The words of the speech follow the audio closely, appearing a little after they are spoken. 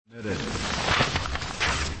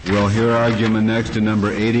We'll hear argument next to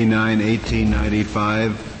number 89,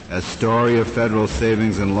 1895, Astoria Federal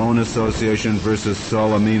Savings and Loan Association versus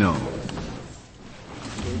Solimino.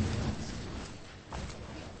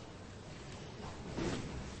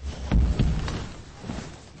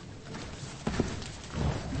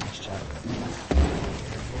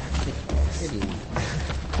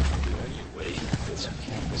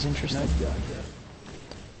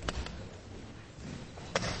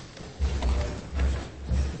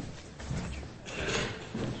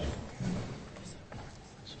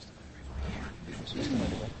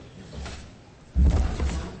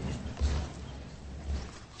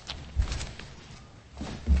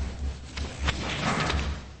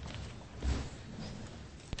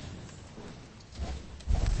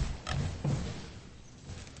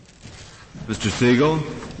 Mr. Siegel.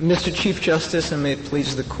 Mr. Chief Justice, and may it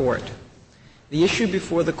please the Court. The issue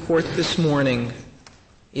before the Court this morning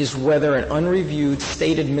is whether an unreviewed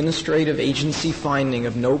state administrative agency finding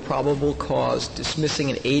of no probable cause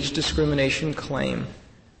dismissing an age discrimination claim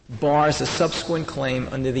bars a subsequent claim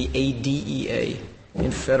under the ADEA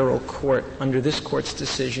in federal court under this Court's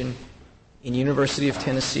decision in University of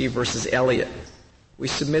Tennessee versus Elliott. We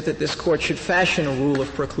submit that this Court should fashion a rule of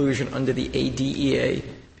preclusion under the ADEA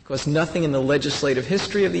because nothing in the legislative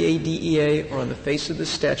history of the ADEA or on the face of the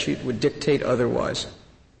statute would dictate otherwise.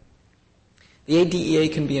 The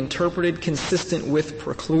ADEA can be interpreted consistent with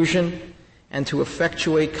preclusion and to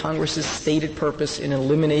effectuate Congress's stated purpose in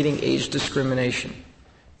eliminating age discrimination.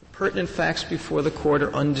 The pertinent facts before the Court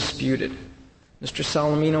are undisputed. Mr.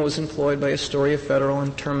 Solimino was employed by Astoria Federal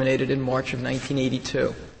and terminated in March of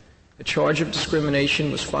 1982. A charge of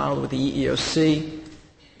discrimination was filed with the EEOC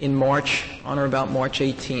on or about March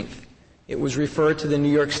 18th. It was referred to the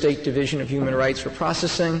New York State Division of Human Rights for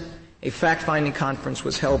processing. A fact-finding conference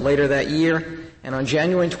was held later that year, and on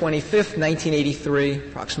January 25th, 1983,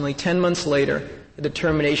 approximately 10 months later, a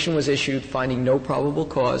determination was issued finding no probable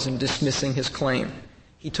cause and dismissing his claim.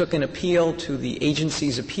 He took an appeal to the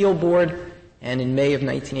agency's appeal board, and in May of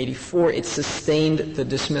 1984, it sustained the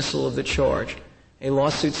dismissal of the charge. A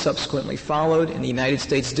lawsuit subsequently followed in the United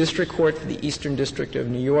States District Court for the Eastern District of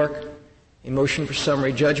New York. A motion for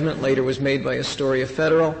summary judgment later was made by Astoria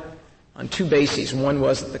Federal on two bases. One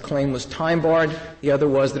was that the claim was time-barred. The other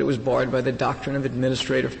was that it was barred by the doctrine of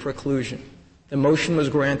administrative preclusion. The motion was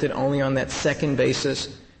granted only on that second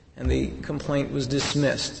basis, and the complaint was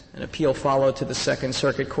dismissed. An appeal followed to the Second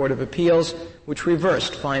Circuit Court of Appeals, which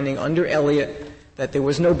reversed, finding under Elliott that there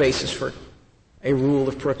was no basis for a rule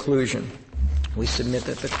of preclusion. We submit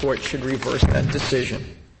that the Court should reverse that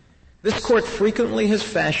decision. This Court frequently has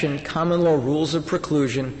fashioned common law rules of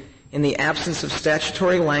preclusion in the absence of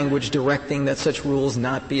statutory language directing that such rules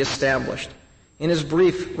not be established. In his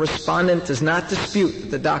brief, respondent does not dispute that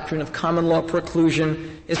the doctrine of common law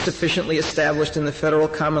preclusion is sufficiently established in the federal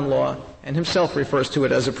common law, and himself refers to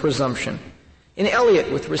it as a presumption. In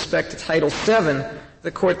Elliott, with respect to Title VII,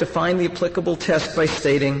 the Court defined the applicable test by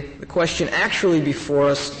stating, the question actually before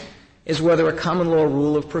us is whether a common law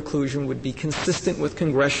rule of preclusion would be consistent with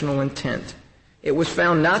congressional intent. It was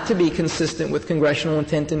found not to be consistent with congressional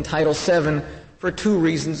intent in Title VII for two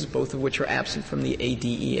reasons, both of which are absent from the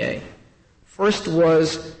ADEA. First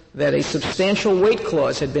was that a substantial weight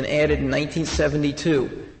clause had been added in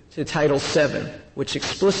 1972 to Title VII, which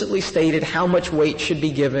explicitly stated how much weight should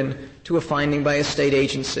be given to a finding by a state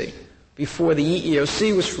agency. Before, the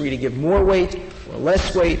EEOC was free to give more weight or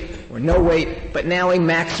less weight or no weight, but now a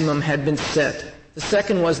maximum had been set. The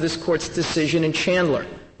second was this Court's decision in Chandler,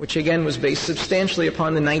 which again was based substantially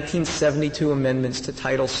upon the 1972 amendments to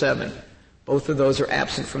Title VII. Both of those are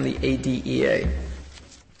absent from the ADEA.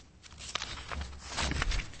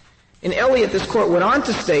 In Elliott, this Court went on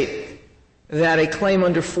to state that a claim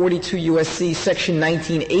under 42 U.S.C. Section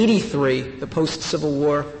 1983, the Post-Civil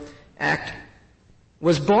War Act,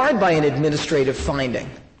 was barred by an administrative finding.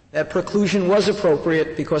 That preclusion was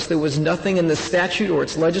appropriate because there was nothing in the statute or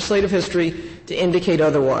its legislative history to indicate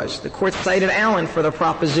otherwise. The Court cited Allen for the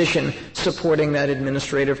proposition supporting that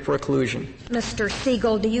administrative preclusion. Mr.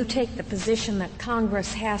 Siegel, do you take the position that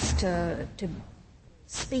Congress has to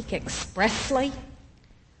speak expressly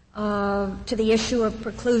to the issue of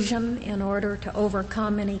preclusion in order to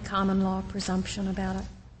overcome any common law presumption about it?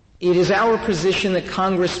 It is our position that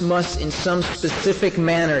Congress must, in some specific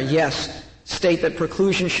manner, yes, state that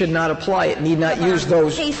preclusion should not apply. It need not use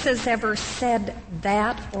those. Have cases ever said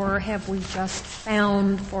that, or have we just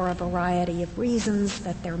found, for a variety of reasons,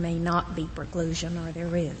 that there may not be preclusion or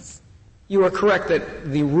there is? You are correct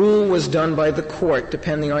that the rule was done by the Court,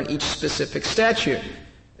 depending on each specific statute.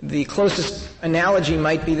 The closest analogy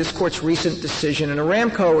might be this Court's recent decision in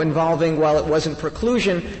Aramco involving, while it wasn't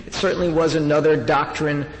preclusion, it certainly was another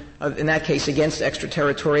doctrine, in that case, against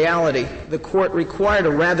extraterritoriality. The Court required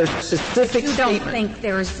a rather specific statement. You don't think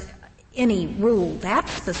there's any rule that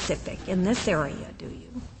specific in this area, do you?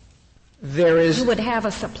 There is. You would have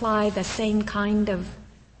us apply the same kind of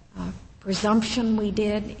presumption we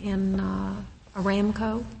did in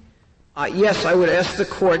Aramco? Yes, I would ask the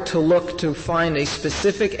Court to look to find a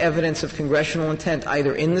specific evidence of congressional intent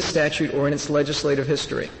either in the statute or in its legislative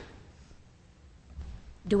history.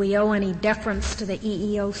 Do we owe any deference to the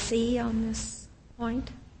EEOC on this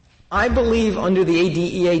point? I believe under the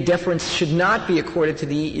ADEA deference should not be accorded to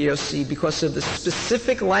the EEOC because of the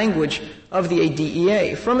specific language of the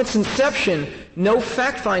ADEA. From its inception, no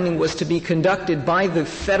fact-finding was to be conducted by the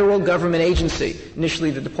federal government agency,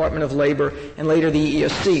 initially the Department of Labor and later the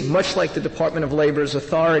EEOC, much like the Department of Labor's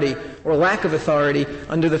authority or lack of authority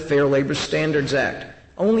under the Fair Labor Standards Act.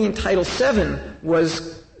 Only in Title VII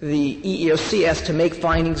was the EEOC asked to make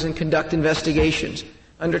findings and conduct investigations.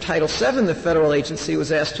 Under Title VII, the federal agency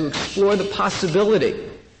was asked to explore the possibility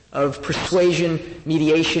of persuasion,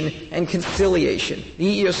 mediation, and conciliation.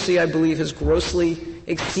 The EEOC, I believe, has grossly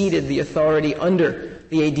exceeded the authority under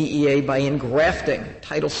the ADEA by engrafting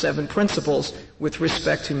Title VII principles with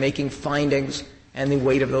respect to making findings and the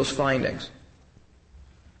weight of those findings.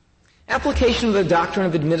 Application of the doctrine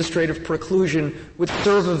of administrative preclusion would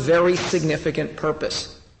serve a very significant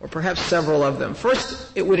purpose, or perhaps several of them.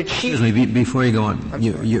 First, it would achieve... Excuse me, before you go on,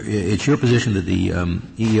 it's your position that the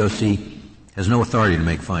EEOC has no authority to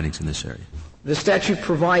make findings in this area? The statute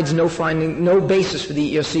provides no basis for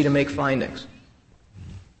the EEOC to make findings.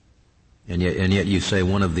 And yet you say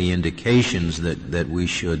one of the indications that we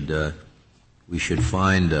should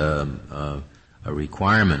find a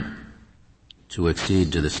requirement to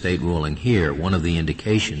accede to the state ruling here. One of the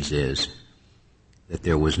indications is that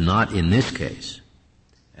there was not in this case,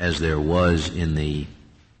 as there was in the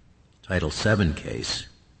Title VII case,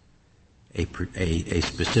 a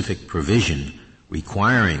specific provision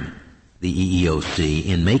requiring the EEOC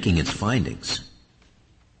in making its findings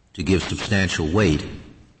to give substantial weight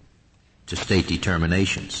to state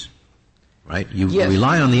determinations, right? You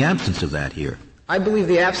rely on the absence of that here. I believe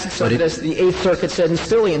the absence of it, as the Eighth Circuit said in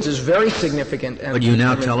Stillians, is very significant. But you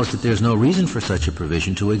now tell us that there's no reason for such a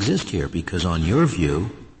provision to exist here, because on your view,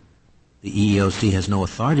 the EEOC has no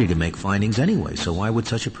authority to make findings anyway, so why would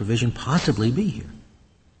such a provision possibly be here?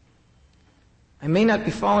 I may not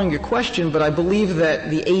be following your question, but I believe that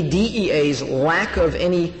the ADEA's lack of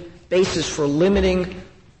any basis for limiting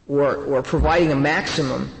or providing a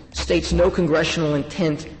maximum states no congressional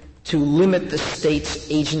intent to limit the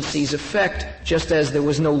state's agency's effect, just as there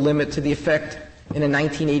was no limit to the effect in a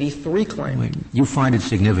 1983 claim. You find it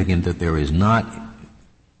significant that there is not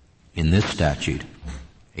in this statute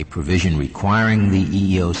a provision requiring the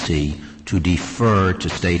EEOC to defer to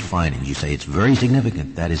state findings. You say it's very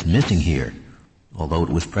significant. That is missing here, although it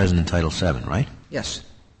was present in Title VII, right? Yes.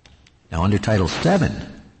 Now, under Title VII,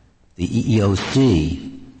 the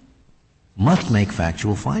EEOC must make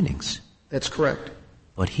factual findings. That's correct.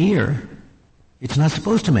 But here, it's not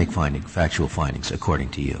supposed to make factual findings, according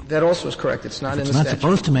to you. That also is correct. It's not in the statute. If it's not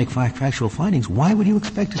supposed to make factual findings, why would you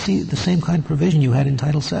expect to see the same kind of provision you had in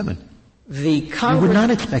Title VII? You would not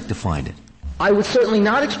expect to find it. I would certainly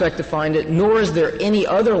not expect to find it, nor is there any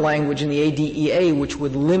other language in the ADEA which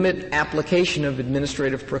would limit application of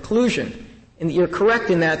administrative preclusion. And you're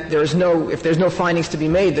correct in that if there's no findings to be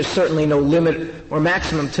made, there's certainly no limit or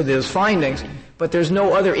maximum to those findings. But there's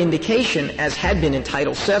no other indication, as had been in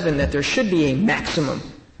Title VII, that there should be a maximum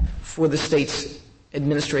for the state's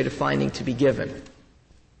administrative finding to be given.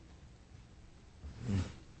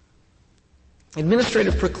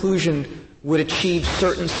 Administrative preclusion would achieve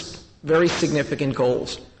certain very significant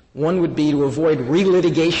goals. One would be to avoid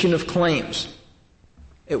relitigation of claims.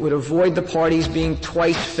 It would avoid the parties being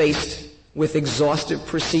twice faced with exhaustive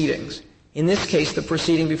proceedings. In this case, the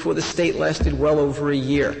proceeding before the state lasted well over a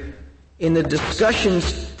year. In the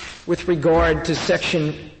discussions with regard to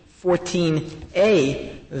Section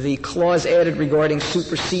 14A, the clause added regarding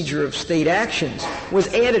supersedure of state actions was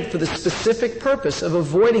added for the specific purpose of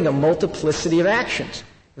avoiding a multiplicity of actions.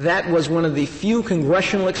 That was one of the few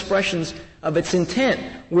congressional expressions of its intent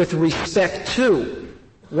with respect to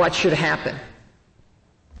what should happen.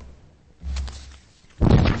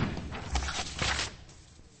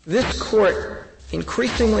 This Court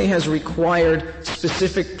increasingly has required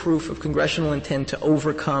specific proof of congressional intent to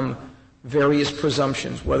overcome various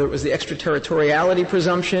presumptions, whether it was the extraterritoriality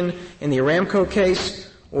presumption in the Aramco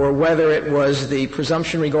case or whether it was the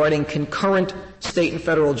presumption regarding concurrent state and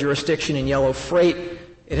federal jurisdiction in Yellow Freight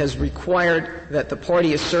it has required that the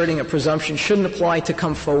party asserting a presumption shouldn't apply to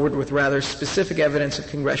come forward with rather specific evidence of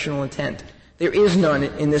congressional intent. There is none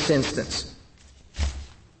in this instance.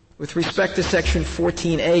 With respect to Section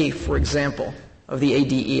 14A, for example, of the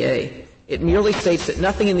ADEA, it merely states that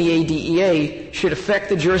nothing in the ADEA should affect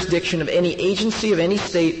the jurisdiction of any agency of any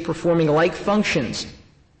state performing like functions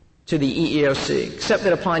to the EEOC, except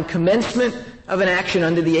that upon commencement of an action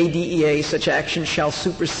under the ADEA, such action shall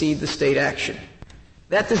supersede the state action.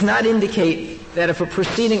 That does not indicate that if a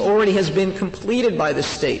proceeding already has been completed by the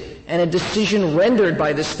state and a decision rendered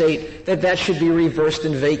by the state, that should be reversed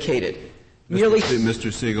and vacated.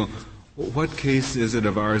 Mr. Siegel, what case is it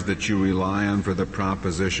of ours that you rely on for the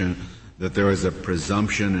proposition that there is a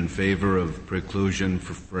presumption in favor of preclusion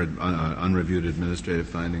for unreviewed administrative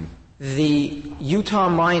finding? The Utah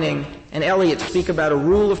Mining and Elliott speak about a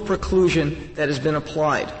rule of preclusion that has been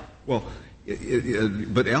applied. Well,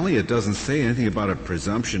 but Elliott doesn't say anything about a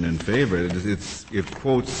presumption in favor. It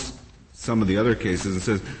quotes some of the other cases and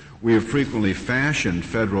says, we have frequently fashioned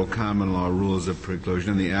federal common law rules of preclusion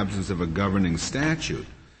in the absence of a governing statute.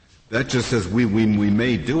 That just says we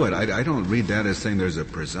may do it. I don't read that as saying there's a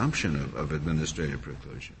presumption of administrative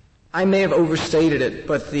preclusion. I may have overstated it,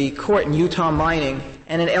 but the court in Utah Mining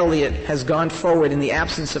and in Elliott has gone forward in the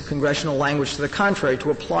absence of congressional language to the contrary to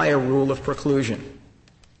apply a rule of preclusion.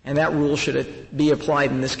 And that rule should be applied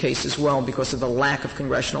in this case as well because of the lack of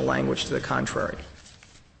congressional language to the contrary.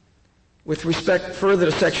 With respect further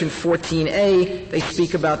to Section 14A, they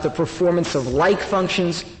speak about the performance of like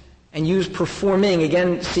functions and use performing,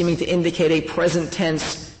 again seeming to indicate a present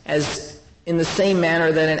tense as in the same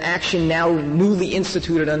manner that an action now newly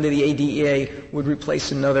instituted under the ADEA would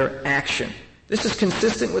replace another action. This is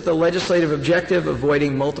consistent with the legislative objective,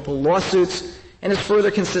 avoiding multiple lawsuits, and is further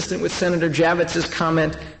consistent with Senator Javitz's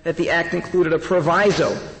comment that the Act included a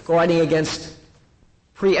proviso guarding against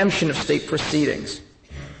preemption of state proceedings.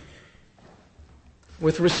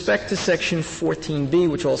 With respect to Section 14B,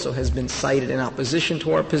 which also has been cited in opposition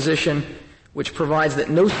to our position, which provides that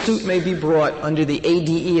no suit may be brought under the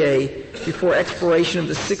ADEA before expiration of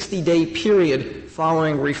the 60-day period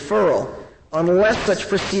following referral, unless such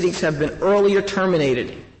proceedings have been earlier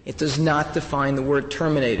terminated. It does not define the word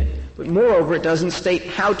terminated. But moreover, it doesn't state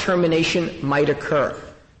how termination might occur.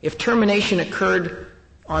 If termination occurred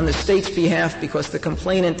on the state's behalf because the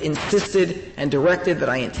complainant insisted and directed that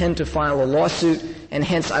I intend to file a lawsuit, and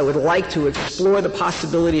hence I would like to explore the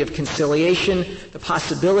possibility of conciliation, the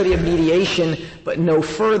possibility of mediation, but no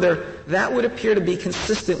further, that would appear to be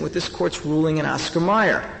consistent with this Court's ruling in Oscar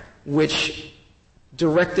Mayer, which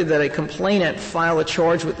directed that a complainant file a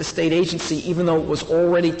charge with the state agency even though it was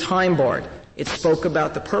already time-barred. It spoke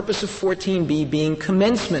about the purpose of 14B being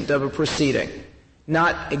commencement of a proceeding,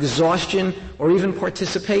 not exhaustion or even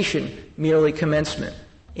participation, merely commencement.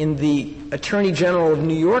 In the Attorney General of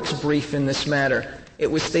New York's brief in this matter, it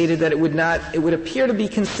was stated that it would appear to be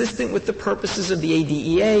consistent with the purposes of the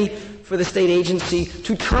ADEA for the state agency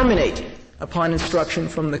to terminate upon instruction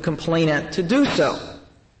from the complainant to do so.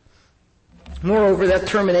 Moreover, that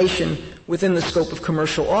termination within the scope of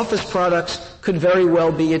commercial office products could very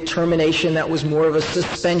well be a termination that was more of a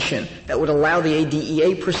suspension that would allow the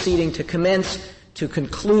ADEA proceeding to commence, to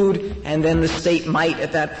conclude, and then the state might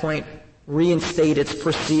at that point reinstate its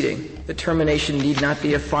proceeding. The termination need not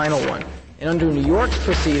be a final one. And under New York's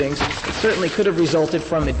proceedings, it certainly could have resulted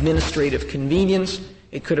from administrative convenience.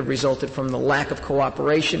 It could have resulted from the lack of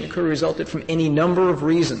cooperation. It could have resulted from any number of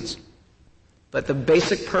reasons. But the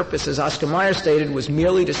basic purpose, as Oscar Mayer stated, was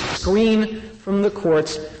merely to screen from the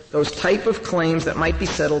courts those type of claims that might be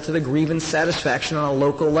settled to the grievance satisfaction on a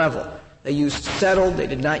local level. They used settled. They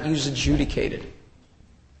did not use adjudicated.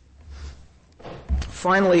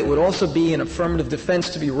 Finally, it would also be an affirmative defense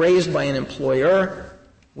to be raised by an employer,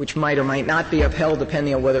 which might or might not be upheld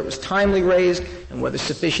depending on whether it was timely raised and whether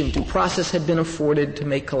sufficient due process had been afforded to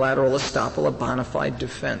make collateral estoppel a bona fide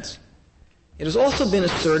defense. It has also been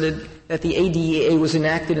asserted that the ADEA was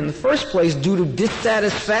enacted in the first place due to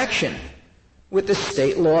dissatisfaction with the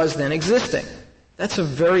state laws then existing. That's a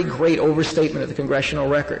very great overstatement of the congressional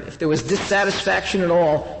record. If there was dissatisfaction at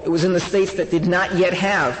all, it was in the states that did not yet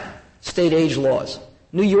have state age laws.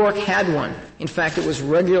 New York had one. In fact, it was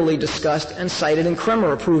regularly discussed and cited in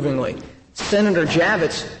Kremer approvingly. Senator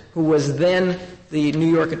Javits, who was then the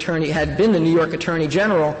New York attorney, had been the New York Attorney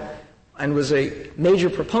General and was a major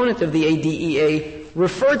proponent of the ADEA,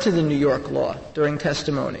 referred to the New York law during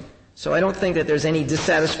testimony. So I don't think that there's any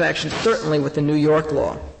dissatisfaction, certainly with the New York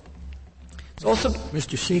law. It's also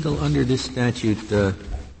Mr. Siegel, under this statute,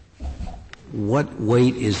 what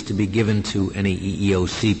weight is to be given to any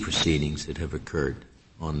EEOC proceedings that have occurred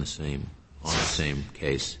on the same on the same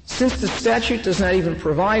case? Since the statute does not even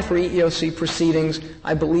provide for EEOC proceedings,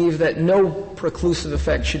 I believe that no preclusive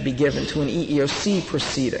effect should be given to an EEOC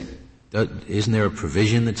proceeding. Isn't there a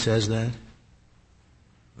provision that says that?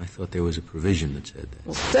 I thought there was a provision that said that.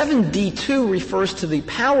 Well, 7D2 refers to the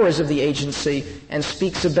powers of the agency and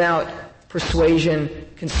speaks about persuasion,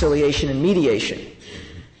 conciliation, and mediation.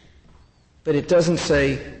 But it doesn't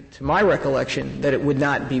say, to my recollection, that it would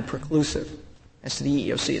not be preclusive as to the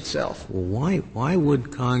EEOC itself. Well, why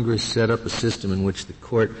would Congress set up a system in which the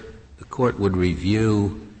court would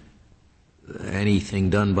review anything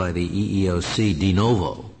done by the EEOC de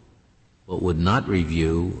novo, but would not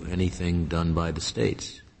review anything done by the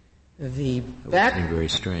states? That would seem very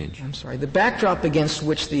strange. I'm sorry. The backdrop against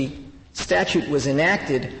which the statute was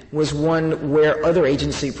enacted was one where other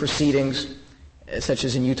agency proceedings, such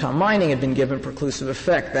as in Utah mining, had been given preclusive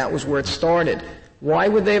effect. That was where it started. Why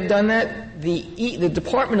would they have done that? The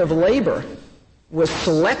Department of Labor was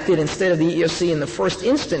selected instead of the EEOC in the first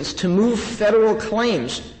instance to move federal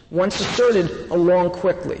claims, once asserted, along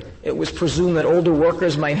quickly. It was presumed that older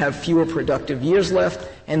workers might have fewer productive years left,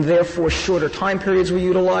 and therefore shorter time periods were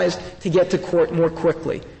utilized to get to court more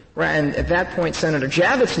quickly. And at that point, Senator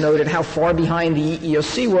Javits noted how far behind the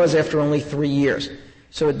EEOC was after only 3 years.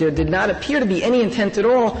 So there did not appear to be any intent at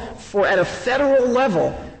all for, at a federal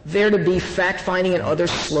level, there to be fact-finding and other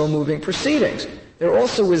slow-moving proceedings. There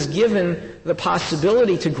also was given the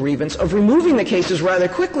possibility to grievance of removing the cases rather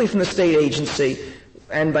quickly from the state agency,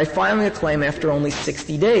 and by filing a claim after only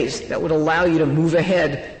 60 days. That would allow you to move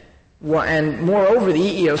ahead. And moreover, the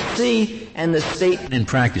EEOC and the state... In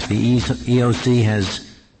practice, the EEOC has,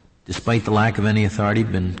 despite the lack of any authority,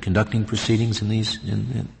 been conducting proceedings in these...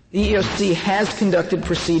 The EEOC has conducted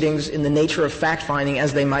proceedings in the nature of fact-finding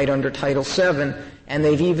as they might under Title VII, and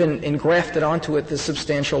they've even engrafted onto it the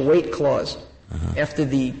substantial weight clause after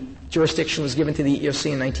the jurisdiction was given to the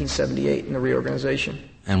EEOC in 1978 in the reorganization.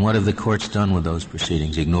 And what have the courts done with those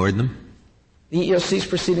proceedings? Ignored them? The EEOC's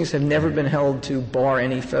proceedings have never been held to bar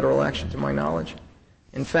any federal action, to my knowledge.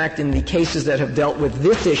 In fact, in the cases that have dealt with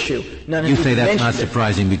this issue, none You have say even that's not mentioned it.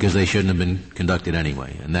 surprising because they shouldn't have been conducted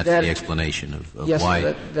anyway, and that's the explanation of yes,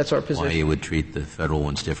 why, that's our position. why you would treat the federal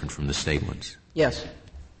ones different from the state ones. Yes.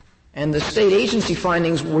 And the state agency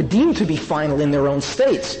findings were deemed to be final in their own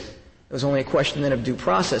states. It was only a question then of due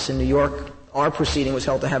process. In New York, our proceeding was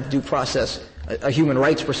held to have due process, a human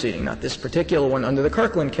rights proceeding, not this particular one under the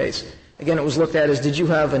Kirkland case. Again, it was looked at as, did you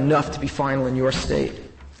have enough to be final in your state?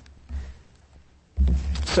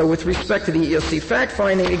 So with respect to the EEOC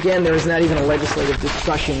fact-finding, again, there is not even a legislative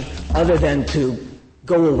discussion other than to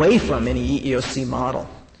go away from any EEOC model.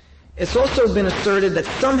 It's also been asserted that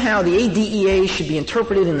somehow the ADEA should be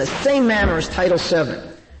interpreted in the same manner as Title VII,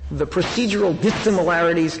 the procedural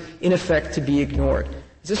dissimilarities in effect to be ignored.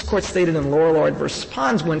 As this Court stated in Lorillard v.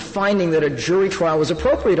 Pons, when finding that a jury trial was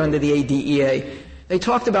appropriate under the ADEA, they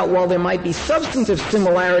talked about while there might be substantive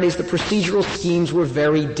similarities, the procedural schemes were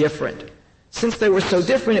very different. Since they were so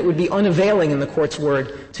different, it would be unavailing, in the Court's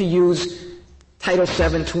word, to use Title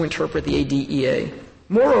VII to interpret the ADEA.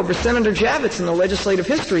 Moreover, Senator Javits in the legislative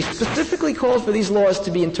history specifically called for these laws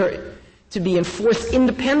to be enforced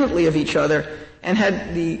independently of each other, and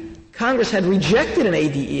Congress had rejected an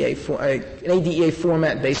ADEA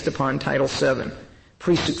format based upon Title VII.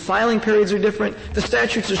 Pre-suit filing periods are different. The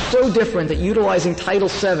statutes are so different that utilizing Title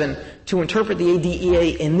VII to interpret the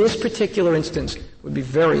ADEA in this particular instance would be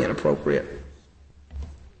very inappropriate.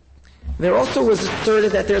 There also was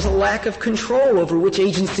asserted that there's a lack of control over which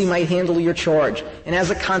agency might handle your charge, and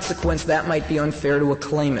as a consequence, that might be unfair to a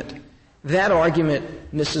claimant. That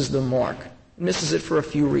argument misses the mark. It misses it for a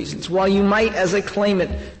few reasons. While you might, as a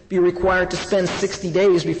claimant, be required to spend 60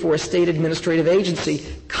 days before a state administrative agency,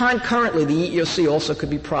 concurrently the EEOC also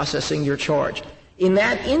could be processing your charge. In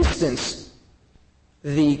that instance,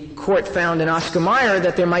 the Court found in Oscar Mayer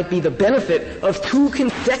that there might be the benefit of two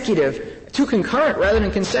concurrent rather than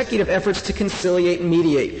consecutive efforts to conciliate and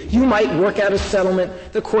mediate. You might work out a settlement.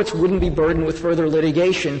 The courts wouldn't be burdened with further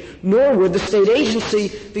litigation, nor would the state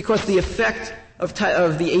agency, because the effect of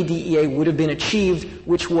the ADEA would have been achieved,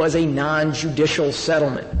 which was a non-judicial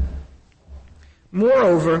settlement.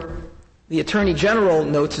 Moreover, the Attorney General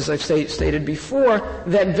notes, as I've stated before,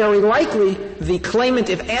 that very likely the claimant,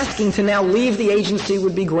 if asking to now leave the agency,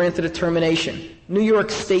 would be granted a termination. New York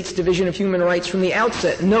State's Division of Human Rights from the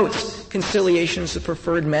outset notes conciliation is the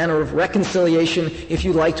preferred manner of reconciliation. If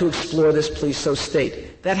you'd like to explore this, please so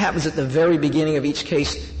state. That happens at the very beginning of each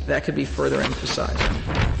case. That could be further emphasized.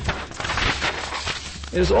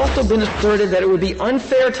 It has also been asserted that it would be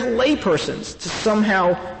unfair to laypersons to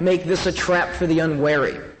somehow make this a trap for the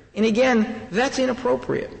unwary. And again, that's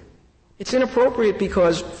inappropriate. It's inappropriate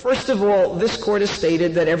because, first of all, this Court has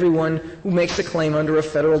stated that everyone who makes a claim under a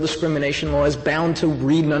federal discrimination law is bound to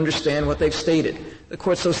read and understand what they've stated. The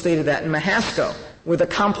Court so stated that in Mahasko, where the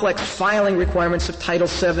complex filing requirements of Title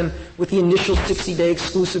VII with the initial 60-day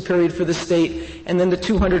exclusive period for the state and then the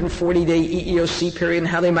 240-day EEOC period and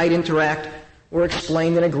how they might interact were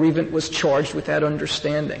explained and a grievant was charged with that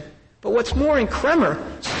understanding. But what's more, in Kremer,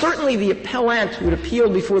 certainly the appellant who had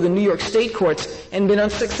appealed before the New York State courts and been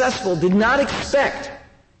unsuccessful did not expect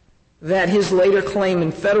that his later claim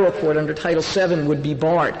in federal court under Title VII would be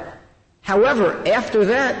barred. However, after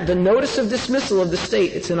that, the notice of dismissal of the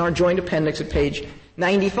state, it's in our joint appendix at page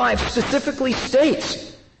 95, specifically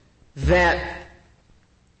states that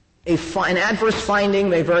an adverse finding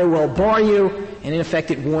may very well bar you, and in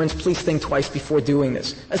effect it warns, please think twice before doing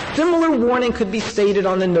this. A similar warning could be stated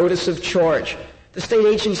on the notice of charge. The state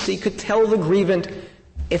agency could tell the grievant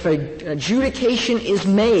if an adjudication is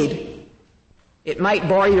made, it might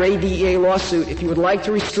bar your ADEA lawsuit. If you would like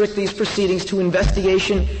to restrict these proceedings to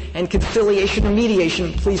investigation and conciliation or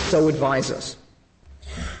mediation, please so advise us.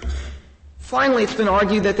 Finally, it's been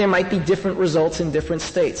argued that there might be different results in different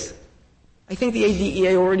states. I think the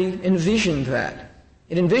ADEA already envisioned that.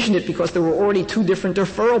 It envisioned it because there were already two different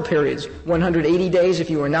deferral periods, 180 days if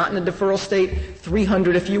you were not in a deferral state,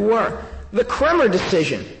 300 if you were. The Kremer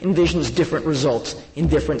decision envisions different results in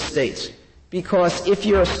different states because if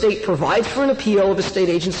your state provides for an appeal of a state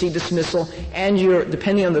agency dismissal and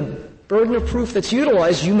depending on the burden of proof that's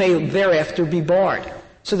utilized, you may thereafter be barred.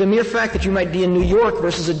 So the mere fact that you might be in New York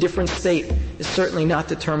versus a different state is certainly not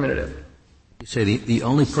determinative. You say the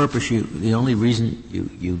only reason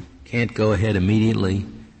you can't go ahead immediately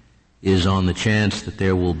is on the chance that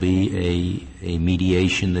there will be a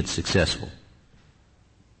mediation that's successful,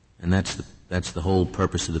 and that's the whole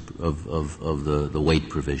purpose of the wait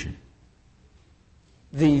provision.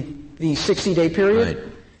 The 60-day period.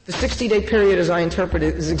 Right. The 60-day period, as I interpret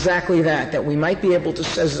it, is exactly that we might be able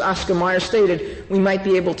to, as Oscar Mayer stated, we might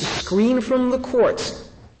be able to screen from the courts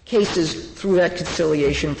cases through that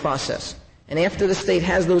conciliation process. And after the state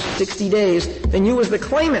has those 60 days, then you as the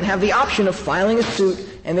claimant have the option of filing a suit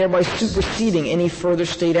and thereby superseding any further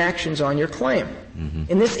state actions on your claim. Mm-hmm.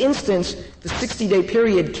 In this instance, the 60-day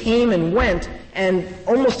period came and went, and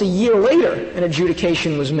almost a year later, an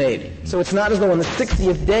adjudication was made. Mm-hmm. So it's not as though on the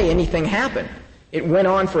 60th day anything happened. It went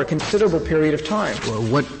on for a considerable period of time. Well,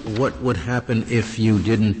 what would happen if you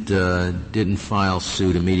didn't file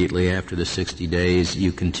suit immediately after the 60 days?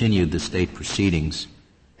 You continued the state proceedings.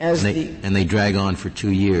 And they drag on for 2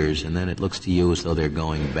 years, and then it looks to you as though they're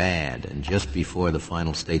going bad. And just before the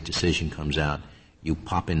final state decision comes out, you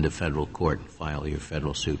pop into federal court and file your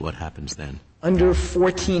federal suit. What happens then? Under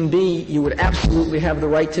 14B, you would absolutely have the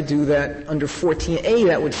right to do that. Under 14A,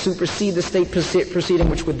 that would supersede the state proceeding,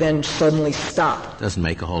 which would then suddenly stop. Doesn't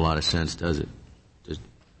make a whole lot of sense, does it?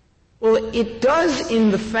 Well, it does in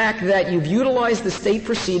the fact that you've utilized the state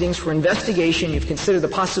proceedings for investigation, you've considered the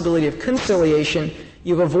possibility of conciliation,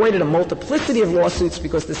 you've avoided a multiplicity of lawsuits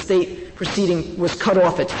because the state proceeding was cut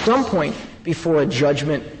off at some point before a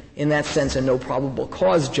judgment, in that sense a no probable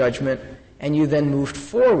cause judgment, and you then moved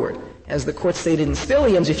forward. As the court stated in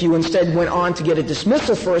Stillians, if you instead went on to get a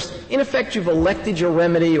dismissal first, in effect you've elected your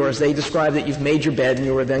remedy, or as they described it, you've made your bed and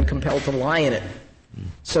you were then compelled to lie in it.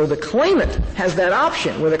 So the claimant has that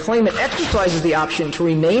option, where the claimant exercises the option to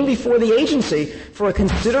remain before the agency for a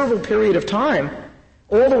considerable period of time,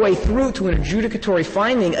 all the way through to an adjudicatory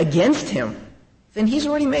finding against him, then he's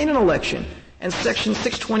already made an election. And Section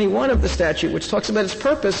 621 of the statute, which talks about its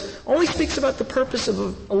purpose, only speaks about the purpose of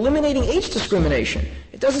eliminating age discrimination.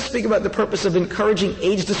 It doesn't speak about the purpose of encouraging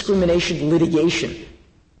age discrimination litigation.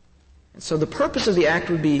 And so the purpose of the Act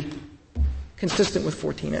would be consistent with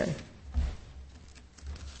 14A.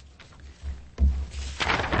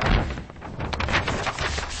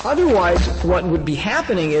 Otherwise, what would be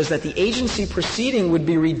happening is that the agency proceeding would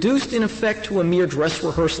be reduced, in effect, to a mere dress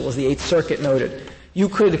rehearsal, as the Eighth Circuit noted. You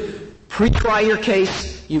could pre-try your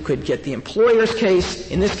case. You could get the employer's case.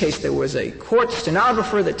 In this case, there was a court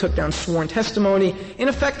stenographer that took down sworn testimony. In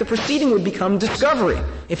effect, the proceeding would become discovery.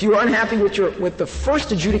 If you were unhappy with the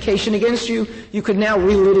first adjudication against you, you could now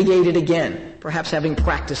relitigate it again, perhaps having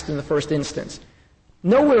practiced in the first instance.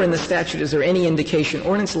 Nowhere in the statute is there any indication,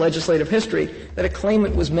 or in its legislative history, that a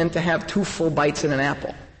claimant was meant to have two full bites in an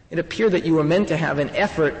apple. It appeared that you were meant to have an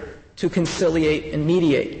effort to conciliate and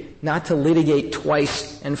mediate, not to litigate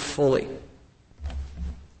twice and fully.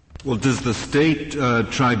 Well, does the state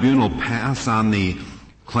tribunal pass on the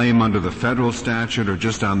claim under the federal statute or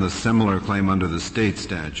just on the similar claim under the state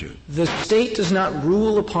statute? The state does not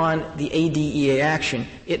rule upon the ADEA action.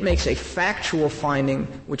 It makes a factual finding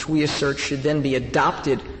which we assert should then be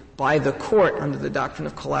adopted by the court under the doctrine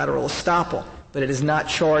of collateral estoppel. But it is not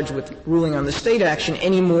charged with ruling on the state action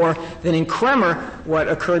any more than in Kremer what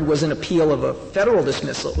occurred was an appeal of a federal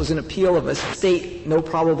dismissal. It was an appeal of a state no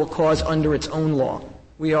probable cause under its own law.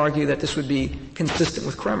 We argue that this would be consistent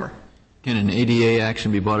with Kremer. Can an ADA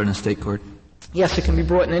action be brought in a state court? Yes, it can be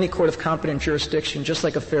brought in any court of competent jurisdiction, just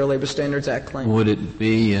like a Fair Labor Standards Act claim. Would it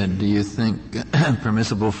be, do you think,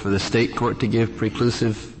 permissible for the state court to give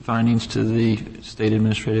preclusive findings to the state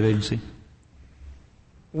administrative agency?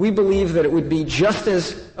 We believe that it would be just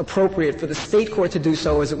as appropriate for the state court to do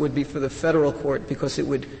so as it would be for the federal court, because it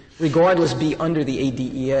would, regardless, be under the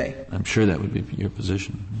ADEA. I'm sure that would be your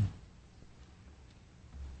position.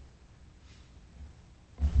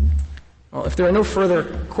 Well, if there are no further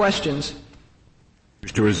questions.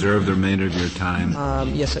 Wish to reserve the remainder of your time?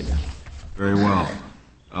 Yes, I do. Very well.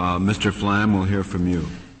 Mr. Flam, we'll hear from you.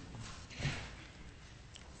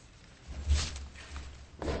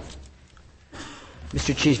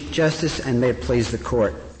 Mr. Chief Justice, and may it please the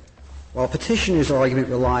Court, while petitioner's argument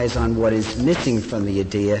relies on what is missing from the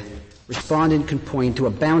ADEA, respondent can point to a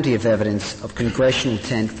bounty of evidence of congressional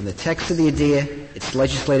intent from the text of the ADEA, its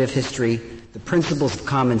legislative history, the principles of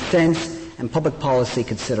common sense, and public policy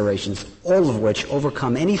considerations, all of which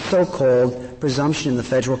overcome any so-called presumption in the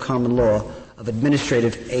federal common law of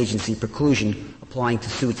administrative agency preclusion applying to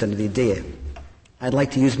suits under the ADEA. I'd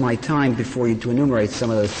like to use my time before you to enumerate some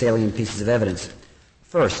of those salient pieces of evidence.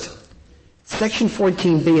 First, Section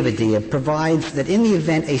 14B of ADEA provides that in the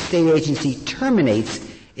event a state agency terminates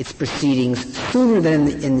its proceedings sooner than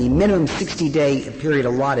in the minimum 60-day period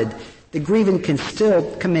allotted, the grievant can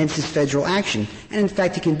still commence his federal action, and in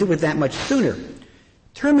fact he can do it that much sooner.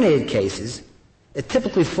 Terminated cases that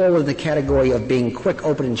typically fall in the category of being quick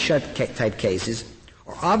open and shut type cases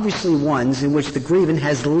are obviously ones in which the grievant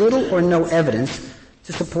has little or no evidence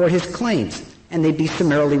to support his claims, and they'd be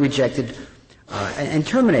summarily rejected and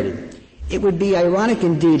terminated. It would be ironic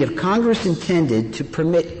indeed if Congress intended to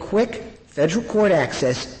permit quick federal court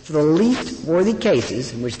access for the least worthy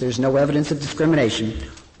cases in which there's no evidence of discrimination,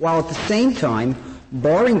 while at the same time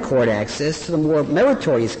barring court access to the more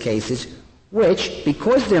meritorious cases which,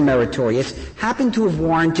 because they're meritorious, happen to have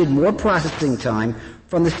warranted more processing time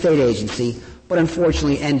from the state agency, but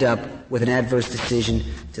unfortunately end up with an adverse decision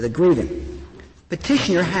to the grievant.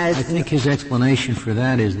 Petitioner has... I think his explanation for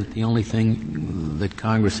that is that the only thing that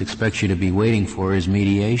Congress expects you to be waiting for is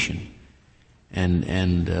mediation. And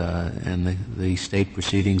the state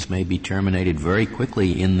proceedings may be terminated very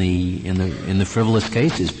quickly in the frivolous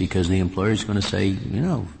cases because the employer is going to say,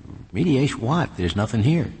 mediation what? There's nothing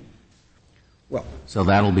here. Well, so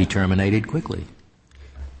that'll be terminated quickly.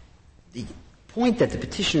 The point that the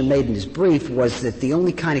petitioner made in his brief was that the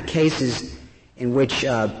only kind of cases in which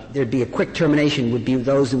there'd be a quick termination would be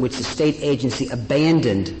those in which the state agency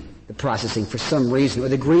abandoned the processing for some reason, or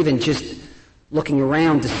the grievant just looking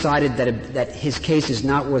around decided that his case is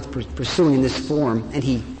not worth pursuing in this form, and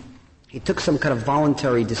he took some kind of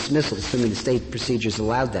voluntary dismissal, assuming the state procedures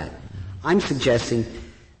allowed that. I'm suggesting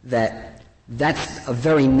that that's a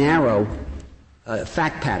very narrow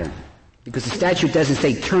fact pattern, because the statute doesn't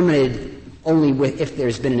say terminated only if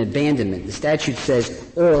there's been an abandonment. The statute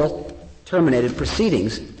says all terminated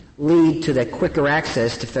proceedings lead to that quicker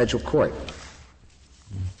access to federal court.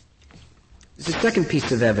 There's a second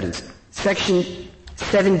piece of evidence. Section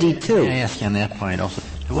 72. May I ask you on that point also,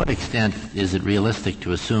 to what extent is it realistic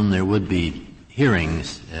to assume there would be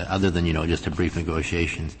hearings other than, just a brief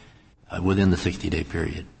negotiations within the 60-day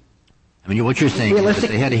period? I mean, what you're saying is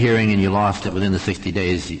if they had a hearing and you lost it within the 60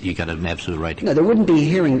 days, you got an absolute right to... No, there wouldn't be a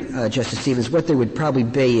hearing, Justice Stevens. What there would probably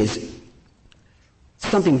be is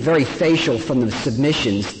something very facial from the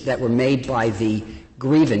submissions that were made by the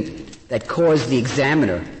grievant that caused the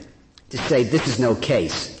examiner to say this is no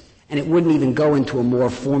case. And it wouldn't even go into a more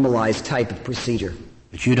formalized type of procedure.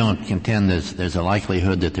 But you don't contend there's a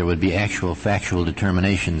likelihood that there would be actual factual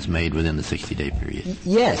determinations made within the 60-day period?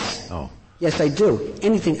 Yes. Oh. Yes, I do.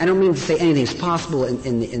 I don't mean to say anything's possible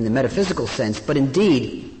in the metaphysical sense, but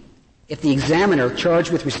indeed, if the examiner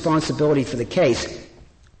charged with responsibility for the case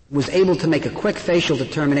was able to make a quick facial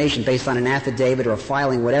determination based on an affidavit or a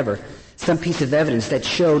filing, whatever, some piece of evidence that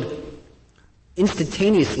showed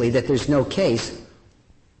instantaneously that there's no case,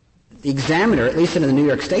 the examiner, at least under the New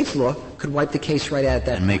York State's law, could wipe the case right out at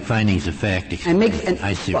that. And make findings of fact.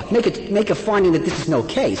 I see. Well, make a finding that this is no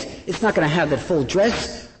case. It's not going to have that full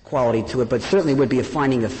dress quality to it, but certainly would be a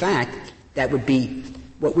finding of fact that would be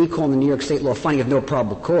what we call in the New York State law finding of no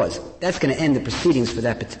probable cause. That's going to end the proceedings for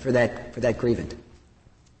that grievant.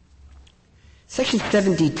 Section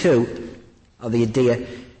 7D2 of the IDEA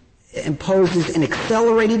imposes an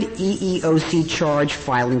accelerated EEOC charge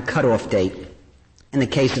filing cutoff date in the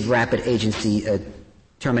case of rapid agency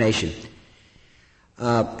termination.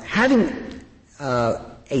 Having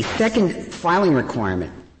a second filing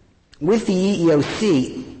requirement with the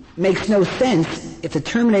EEOC makes no sense if the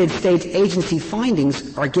terminated state's agency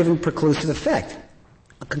findings are given preclusive effect.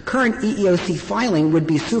 A concurrent EEOC filing would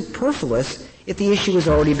be superfluous if the issue has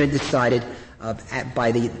already been decided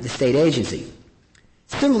by the state agency.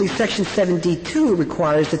 Similarly, Section 7D2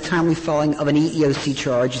 requires the timely filing of an EEOC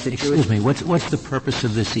charge. Excuse me. What's the purpose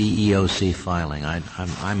of this EEOC filing?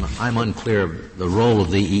 I'm unclear of the role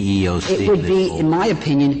of the EEOC. It would be, in my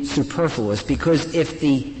opinion, superfluous because if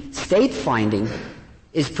the state finding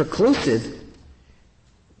is preclusive,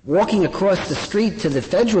 walking across the street to the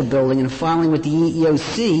federal building and filing with the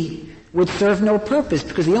EEOC would serve no purpose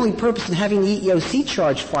because the only purpose in having the EEOC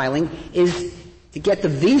charge filing is to get the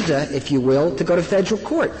visa, if you will, to go to federal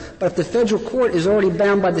court. But if the federal court is already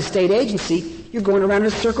bound by the state agency, you're going around in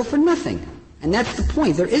a circle for nothing. And that's the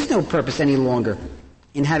point. There is no purpose any longer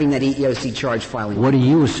in having that EEOC charge filing. What do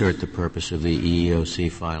you assert the purpose of the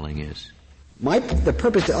EEOC filing is? The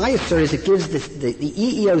purpose that I assert is it gives the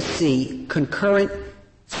EEOC concurrent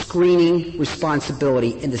screening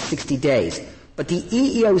responsibility in the 60 days. But the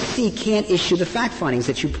EEOC can't issue the fact findings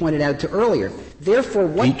that you pointed out to earlier. Therefore,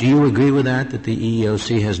 do you agree with that the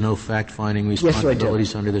EEOC has no fact-finding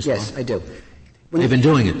responsibilities under this law? Yes, I do. They've been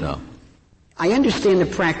doing it, though. I understand the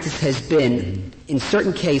practice has been, in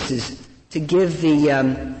certain cases, to give the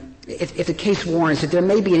if the case warrants it, there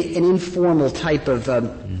may be an informal type of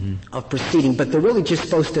proceeding, but they're really just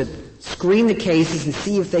supposed to screen the cases and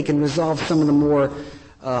see if they can resolve some of the more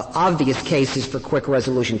obvious cases for quick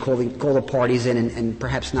resolution, call the parties in and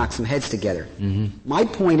perhaps knock some heads together. Mm-hmm. My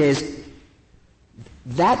point is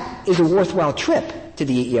that is a worthwhile trip to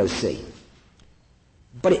the EEOC.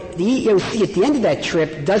 But the EEOC at the end of that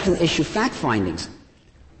trip doesn't issue fact findings.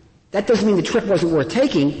 That doesn't mean the trip wasn't worth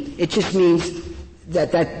taking. It just means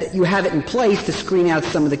that you have it in place to screen out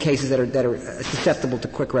some of the cases that are susceptible to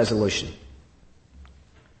quick resolution.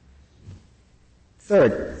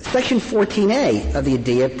 Third, Section 14A of the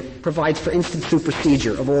IDEA provides for instant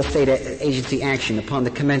supersedure of all state agency action upon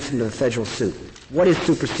the commencement of a federal suit. What is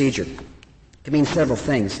supersedure? It can mean several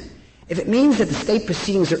things. If it means that the state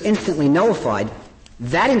proceedings are instantly nullified,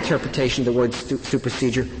 that interpretation of the word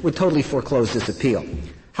supersedure would totally foreclose this appeal.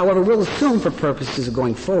 However, we'll assume for purposes of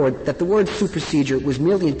going forward that the word supersedure was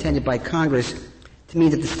merely intended by Congress to mean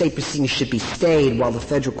that the state proceedings should be stayed while the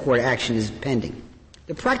federal court action is pending.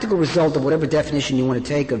 The practical result of whatever definition you want to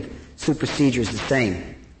take of supersedure is the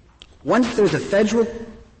same. Once there's a federal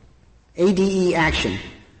ADE action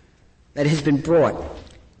that has been brought,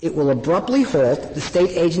 it will abruptly halt the state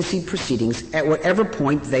agency proceedings at whatever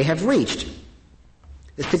point they have reached.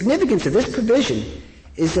 The significance of this provision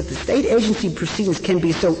is that the state agency proceedings can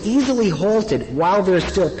be so easily halted while they're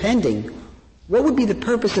still pending. What would be the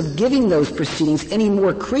purpose of giving those proceedings any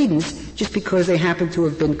more credence just because they happen to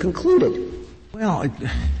have been concluded? Well,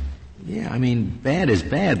 yeah, I mean, bad is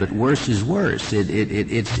bad, but worse is worse.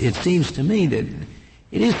 It seems to me that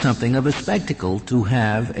it is something of a spectacle to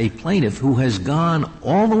have a plaintiff who has gone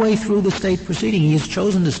all the way through the state proceeding. He has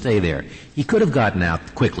chosen to stay there. He could have gotten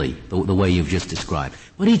out quickly, the way you've just described,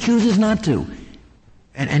 but he chooses not to.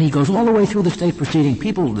 And he goes all the way through the state proceeding.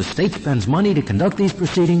 The state spends money to conduct these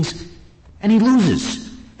proceedings, and he loses.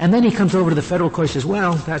 And then he comes over to the federal court and says,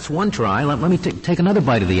 well, that's one try. Let me take another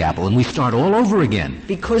bite of the apple. And we start all over again.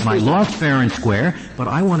 Because I lost fair and square, but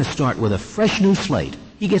I want to start with a fresh new slate.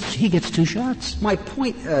 He gets two shots. My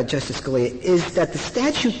point, Justice Scalia, is that the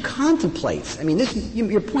statute contemplates, I mean,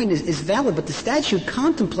 your point is valid, but the statute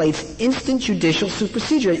contemplates instant judicial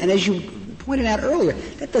supersedure. And as you pointed out earlier,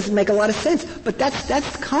 that doesn't make a lot of sense. But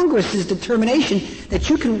that's Congress's determination that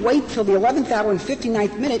you can wait till the 11th hour and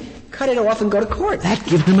 59th minute, cut it off, and go to court. That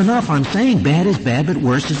gives them enough. I'm saying bad is bad, but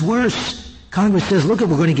worse is worse. Congress says, look, we're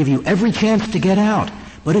going to give you every chance to get out.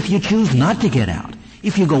 But if you choose not to get out,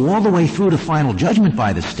 if you go all the way through to final judgment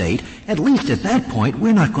by the state, at least at that point,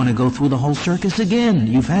 we're not going to go through the whole circus again.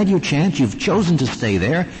 You've had your chance, you've chosen to stay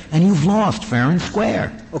there, and you've lost fair and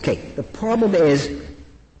square. Okay, the problem is,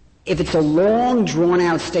 if it's a long,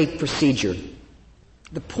 drawn-out state procedure,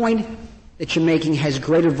 the point that you're making has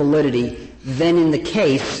greater validity than in the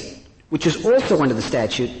case, which is also under the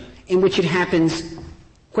statute, in which it happens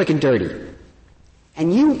quick and dirty.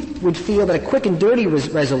 And you would feel that a quick and dirty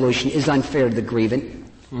resolution is unfair to the grievant,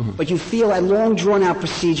 but you feel a long drawn-out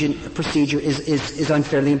procedure is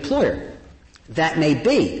unfair to the employer. That may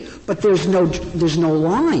be, but there's no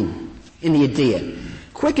line in the idea.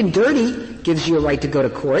 Quick and dirty gives you a right to go to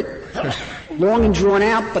court. Long and drawn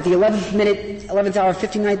out, but the 11th hour,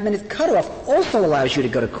 59th minute cutoff also allows you to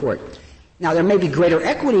go to court. Now, there may be greater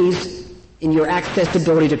equities in your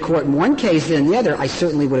accessibility to court in one case than in the other. I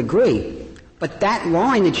certainly would agree. But that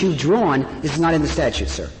line that you've drawn is not in the statute,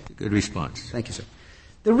 sir. Good response. Thank you, sir.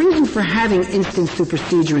 The reason for having instant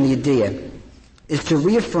supersedure in the idea is to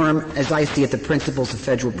reaffirm, as I see it, the principles of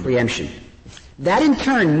federal preemption. That in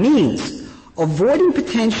turn means avoiding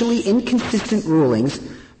potentially inconsistent rulings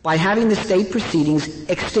by having the state proceedings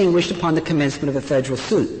extinguished upon the commencement of a federal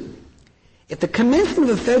suit. If the commencement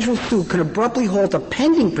of a federal suit can abruptly halt a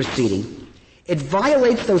pending proceeding, it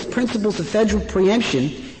violates those principles of federal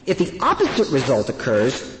preemption if the opposite result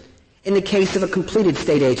occurs in the case of a completed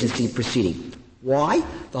state agency proceeding. Why?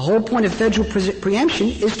 The whole point of federal preemption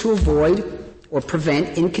is to avoid or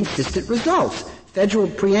prevent inconsistent results. Federal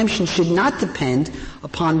preemption should not depend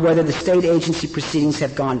upon whether the state agency proceedings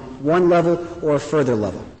have gone one level or a further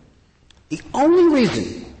level. The only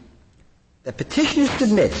reason that petitioner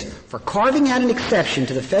submits for carving out an exception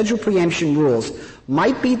to the federal preemption rules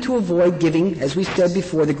might be to avoid giving, as we said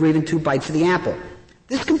before, the grievant two bites of the apple.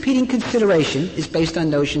 This competing consideration is based on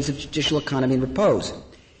notions of judicial economy and repose.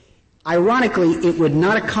 Ironically, it would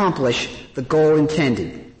not accomplish the goal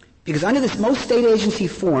intended, because under most state agency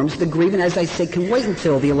forms, the grievant, as I say, can wait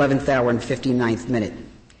until the 11th hour and 59th minute.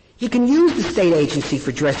 He can use the state agency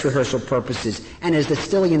for dress rehearsal purposes, and as the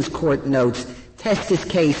Stillion's court notes, test his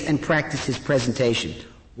case and practice his presentation.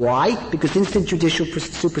 Why? Because instant judicial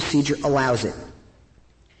supersedure allows it.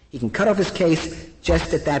 He can cut off his case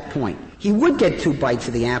just at that point. He would get two bites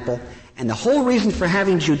of the apple, and the whole reason for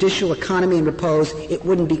having judicial economy and repose, it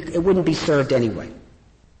wouldn't be served anyway.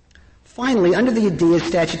 Finally, under the IDEA's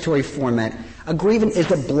statutory format, a grievant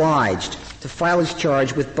is obliged to file his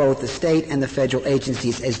charge with both the state and the federal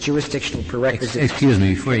agencies as jurisdictional prerequisites. Excuse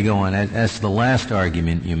me, before you go on, as to the last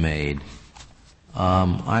argument you made,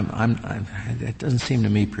 it doesn't seem to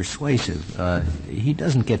me persuasive. He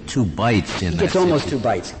doesn't get two bites in that. He gets almost two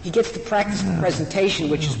bites. He gets to practice the presentation,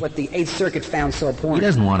 which is what the Eighth Circuit found so important. He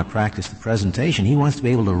doesn't want to practice the presentation. He wants to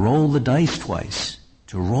be able to roll the dice twice,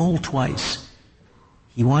 to roll twice.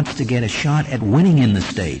 He wants to get a shot at winning in the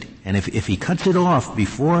state. And if he cuts it off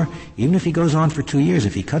before, even if he goes on for 2 years,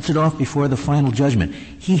 if he cuts it off before the final judgment,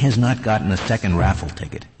 he has not gotten a second raffle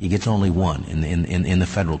ticket. He gets only one in the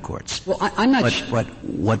federal courts. Well, I'm not But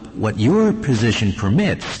what your position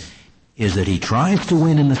permits is that he tries to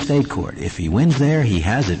win in the state court. If he wins there, he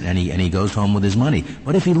has it, and he goes home with his money.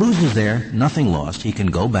 But if he loses there, nothing lost. He can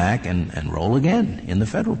go back and roll again in the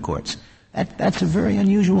federal courts. That's a very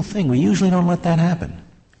unusual thing. We usually don't let that happen.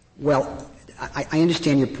 Well, I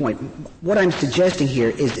understand your point. What I'm suggesting here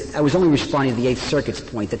is I was only responding to the Eighth Circuit's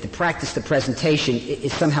point that the presentation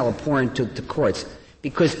is somehow abhorrent to courts,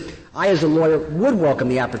 because I, as a lawyer, would welcome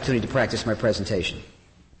the opportunity to practice my presentation.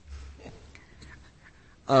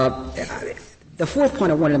 The fourth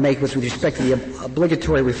point I wanted to make was with respect to the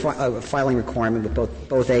obligatory filing requirement with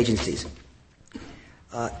both agencies.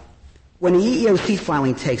 When the EEOC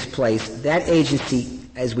filing takes place, that agency,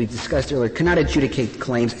 as we discussed earlier, cannot adjudicate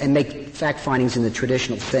claims and make fact findings in the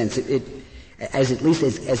traditional sense, at least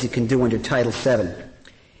as it can do under Title VII.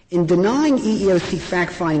 In denying EEOC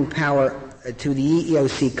fact-finding power to the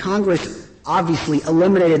EEOC, Congress obviously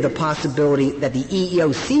eliminated the possibility that the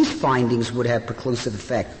EEOC's findings would have preclusive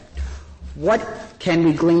effect. What can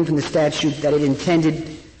we glean from the statute that it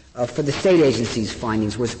intended for the state agency's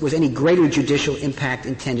findings? Was any greater judicial impact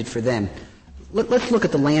intended for them? Let's look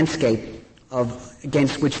at the landscape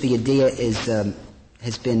against which the idea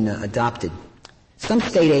has been adopted. Some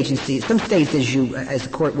states, as the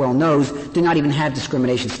court well knows, do not even have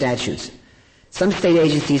discrimination statutes. Some state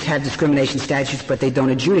agencies have discrimination statutes, but they don't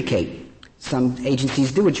adjudicate. Some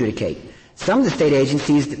agencies do adjudicate. Some of the state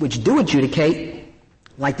agencies which do adjudicate,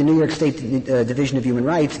 like the New York State Division of Human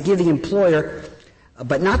Rights, give the employer,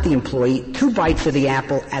 but not the employee, two bites of the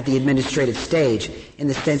apple at the administrative stage, in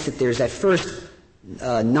the sense that there's that first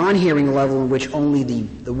non-hearing level in which only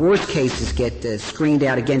the worst cases get screened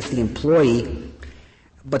out against the employee,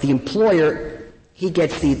 but the employer, he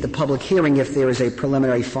gets the public hearing if there is a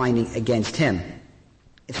preliminary finding against him.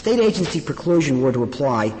 If state agency preclusion were to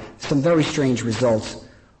apply, some very strange results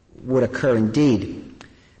would occur indeed.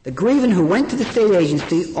 The grievant who went to the state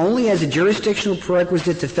agency only as a jurisdictional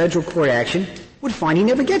prerequisite to federal court action would find he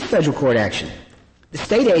never gets federal court action. The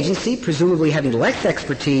state agency, presumably having less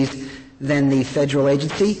expertise than the federal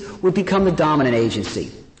agency, would become the dominant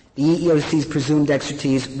agency. The EEOC's presumed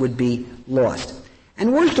expertise would be lost.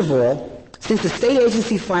 And worst of all, since the state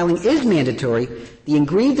agency filing is mandatory, the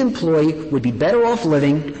aggrieved employee would be better off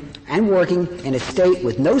living and working in a state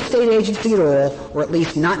with no state agency at all, or at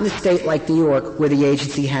least not in a state like New York where the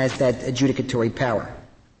agency has that adjudicatory power.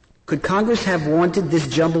 Could Congress have wanted this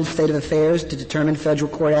jumbled state of affairs to determine federal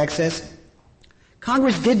court access?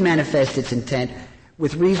 Congress did manifest its intent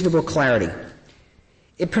with reasonable clarity.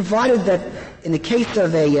 It provided that in the case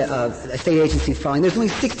of a state agency filing, there's only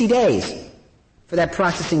 60 days for that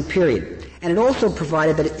processing period. And it also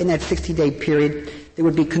provided that in that 60-day period, there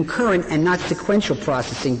would be concurrent and not sequential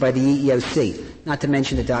processing by the EEOC, not to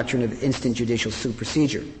mention the doctrine of instant judicial suit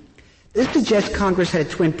procedure. This suggests Congress had a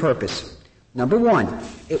twin purpose. Number one,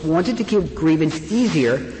 it wanted to give grievance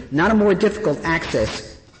easier, not a more difficult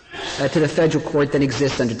access to the federal court than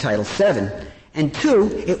exists under Title VII. And two,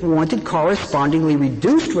 it wanted correspondingly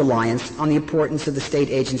reduced reliance on the importance of the state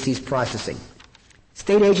agency's processing.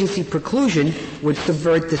 State agency preclusion would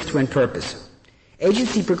subvert this twin purpose.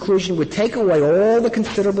 Agency preclusion would take away all the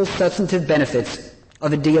considerable substantive benefits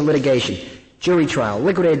of ADEA litigation: jury trial,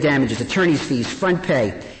 liquidated damages, attorney's fees, front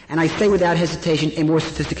pay, and I say without hesitation, a more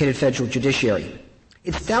sophisticated federal judiciary.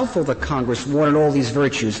 It's doubtful that Congress wanted all these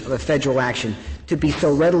virtues of a federal action to be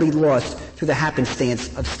so readily lost through the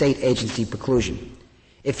happenstance of state agency preclusion.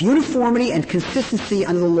 If uniformity and consistency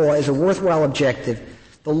under the law is a worthwhile objective,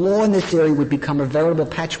 the law in this area would become a veritable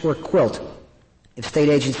patchwork quilt if state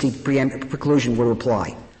agency preclusion were to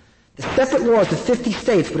apply. The separate laws of 50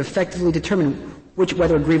 states would effectively determine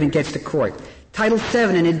whether a grievant gets to court. Title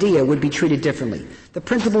VII and ADEA would be treated differently. The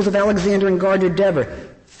principles of Alexander and Gardner-Dever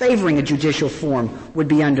favoring a judicial form would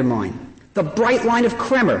be undermined. The bright line of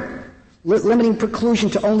Kremer, limiting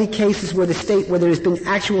preclusion to only cases where there's been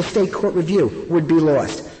actual state court review, would be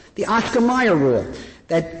lost. The Oscar Mayer rule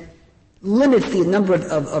that limits the number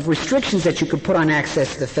of restrictions that you could put on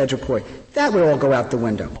access to the federal court, that would all go out the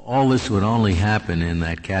window. All this would only happen in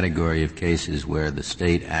that category of cases where the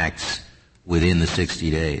state acts within the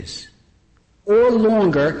 60 days. Or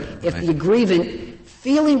longer if the aggrievant,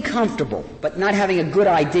 feeling comfortable but not having a good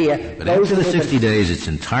idea. But after the 60 days, it's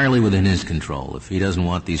entirely within his control. If he doesn't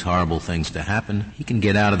want these horrible things to happen, he can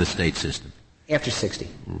get out of the state system. After 60.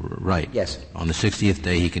 Right. Yes. On the 60th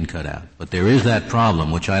day, he can cut out. But there is that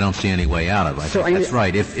problem, which I don't see any way out of. I think that's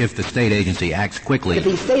right. If the state agency acts quickly. If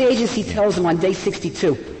the state agency tells him on day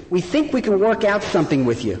 62, we think we can work out something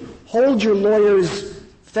with you. Hold your lawyer's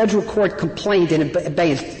federal court complaint in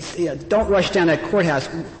abeyance. Don't rush down that courthouse.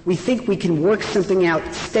 We think we can work something out.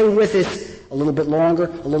 Stay with us a little bit longer,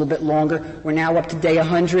 a little bit longer. We're now up to day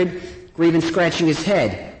 100. Grievance scratching his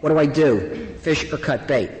head. What do I do? Fish or cut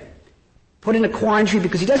bait? Put in a quandary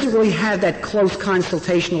because he doesn't really have that close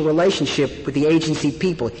consultational relationship with the agency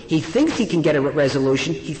people. He thinks he can get a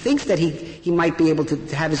resolution. He thinks that he might be able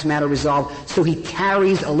to have his matter resolved, so he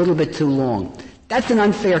tarries a little bit too long. That's an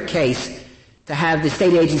unfair case to have the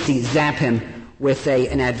state agency zap him with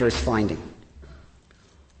an adverse finding.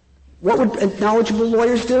 What would knowledgeable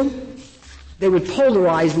lawyers do? They would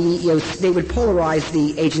polarize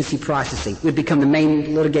the agency processing. It would become the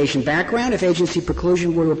main litigation background if agency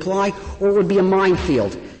preclusion were to apply, or it would be a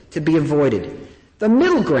minefield to be avoided. The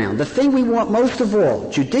middle ground, the thing we want most of all,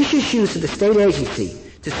 judicious use of the state agency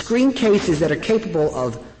to screen cases that are capable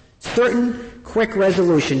of certain quick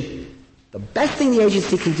resolution, the best thing the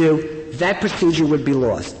agency can do, that procedure would be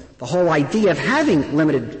lost. The whole idea of having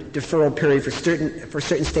limited deferral period for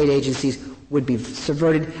certain state agencies would be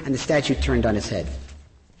subverted and the statute turned on its head.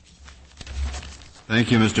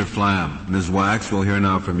 Thank you, Mr. Flam. Ms. Wax, we'll hear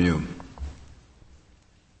now from you.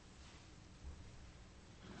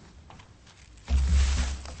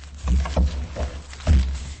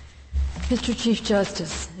 Mr. Chief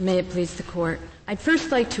Justice, may it please the Court, I'd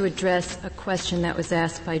first like to address a question that was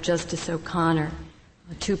asked by Justice O'Connor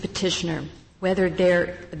to petitioner, whether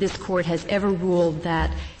this Court has ever ruled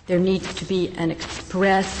that there needs to be an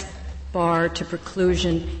express bar to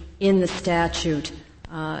preclusion in the statute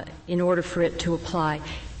in order for it to apply.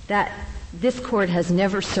 That this Court has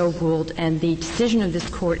never so ruled, and the decision of this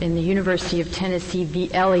Court in the University of Tennessee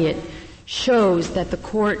v. Elliott shows that the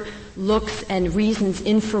Court looks and reasons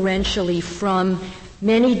inferentially from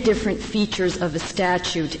many different features of a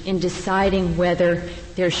statute in deciding whether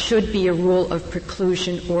there should be a rule of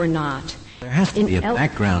preclusion or not. There has to be a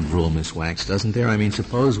background rule, Ms. Wax, doesn't there? I mean,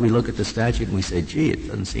 suppose we look at the statute and we say, gee, it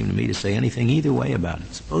doesn't seem to me to say anything either way about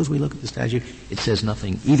it. Suppose we look at the statute, it says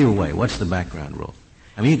nothing either way. What's the background rule?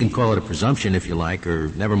 I mean, you can call it a presumption if you like, or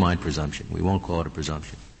never mind presumption. We won't call it a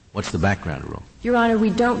presumption. What's the background rule? Your Honor, we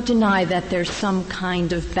don't deny that there's some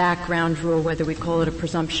kind of background rule, whether we call it a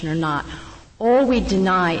presumption or not. All we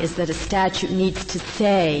deny is that a statute needs to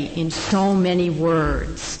say in so many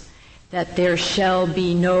words that there shall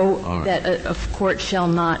be that a court shall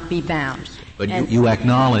not be bound. But you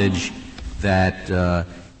acknowledge that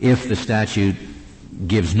if the statute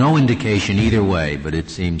gives no indication either way, but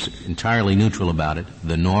it seems entirely neutral about it,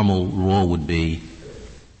 the normal rule would be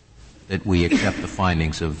that we accept the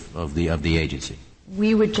findings of the agency.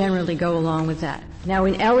 We would generally go along with that. Now,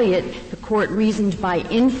 in Elliott, the court reasoned by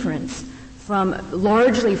inference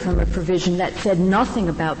largely from a provision that said nothing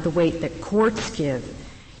about the weight that courts give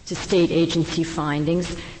to state agency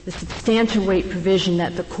findings. The substantial weight provision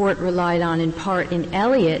that the court relied on in part in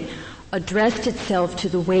Elliott addressed itself to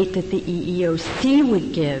the weight that the EEOC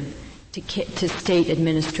would give to state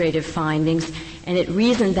administrative findings, and it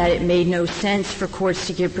reasoned that it made no sense for courts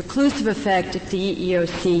to give preclusive effect if the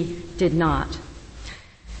EEOC did not.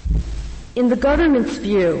 In the government's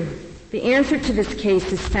view, the answer to this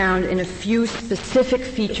case is found in a few specific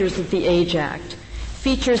features of the Age Act,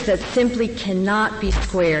 features that simply cannot be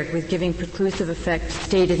squared with giving preclusive effect to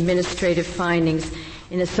state administrative findings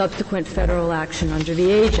in a subsequent federal action under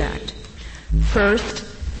the Age Act. First,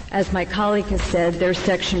 as my colleague has said, there's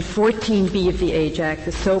Section 14B of the Age Act,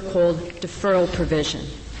 the so-called deferral provision.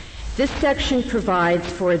 This section provides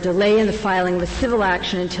for a delay in the filing of a civil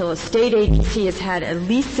action until a state agency has had at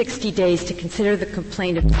least 60 days to consider the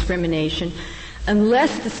complaint of discrimination,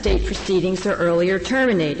 unless the state proceedings are earlier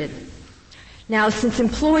terminated. Now, since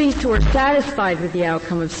employees who are satisfied with the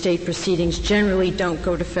outcome of state proceedings generally don't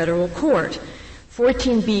go to federal court,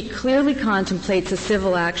 14B clearly contemplates a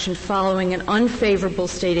civil action following an unfavorable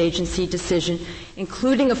state agency decision,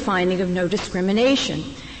 including a finding of no discrimination.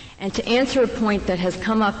 And to answer a point that has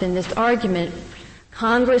come up in this argument,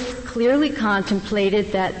 Congress clearly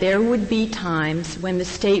contemplated that there would be times when the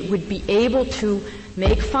state would be able to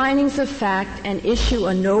make findings of fact and issue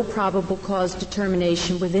a no probable cause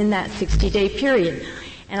determination within that 60-day period.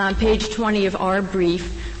 And on page 20 of our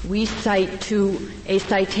brief, we cite to a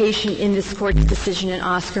citation in this Court's decision in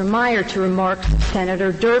Oscar Meyer to remarks of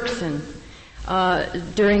Senator Dirksen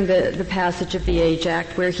during the passage of the Age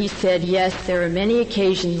Act, where he said, yes, there are many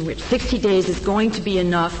occasions in which 60 days is going to be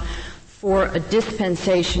enough for a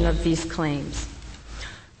dispensation of these claims.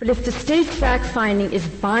 But if the state's fact-finding is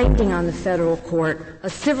binding on the federal court, a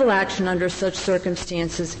civil action under such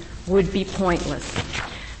circumstances would be pointless.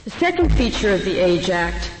 The second feature of the Age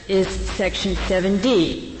Act is Section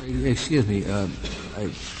 7D. Excuse me.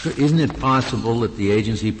 Isn't it possible that the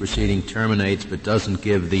agency proceeding terminates but doesn't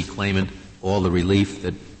give the claimant all the relief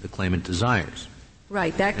that the claimant desires?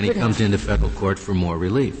 Right. That and he comes into federal court for more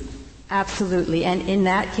relief. Absolutely. And in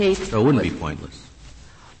that case... So it wouldn't be pointless.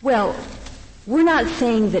 Well, we're not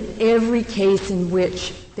saying that every case in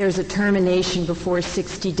which there's a termination before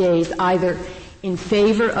 60 days, either in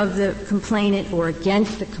favor of the complainant or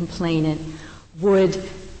against the complainant, would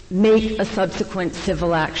make a subsequent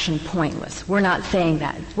civil action pointless. We're not saying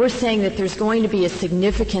that. We're saying that there's going to be a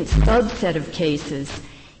significant subset of cases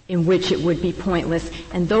in which it would be pointless,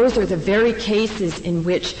 and those are the very cases in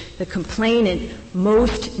which the complainant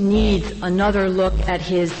most needs another look at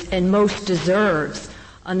his, and most deserves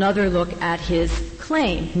another look at his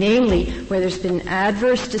claim, namely where there's been an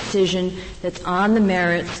adverse decision that's on the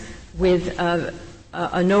merits with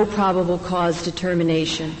a no probable cause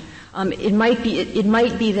determination. It might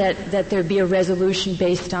be that there be a resolution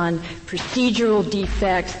based on procedural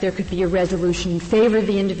defects. There could be a resolution in favor of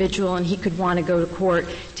the individual, and he could want to go to court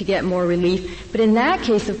to get more relief. But in that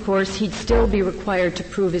case, of course, he'd still be required to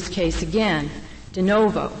prove his case again, de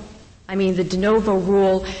novo. I mean, the de novo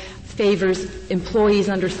rule favors employees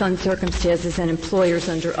under some circumstances and employers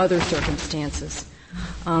under other circumstances.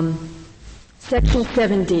 Section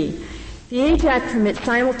 7D. The Age Act permits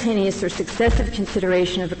simultaneous or successive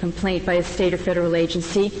consideration of a complaint by a state or federal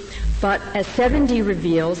agency, but as 7D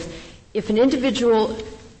reveals, if an individual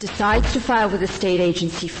decides to file with a state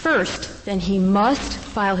agency first, then he must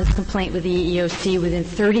file his complaint with the EEOC within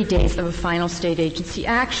 30 days of a final state agency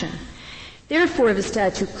action. Therefore, the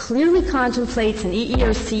statute clearly contemplates an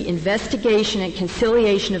EEOC investigation and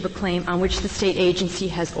conciliation of a claim on which the state agency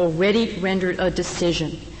has already rendered a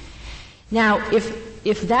decision. Now,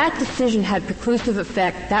 if that decision had preclusive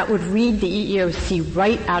effect, that would read the EEOC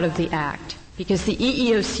right out of the Act, because the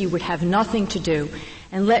EEOC would have nothing to do.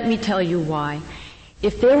 And let me tell you why.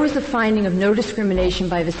 If there was a finding of no discrimination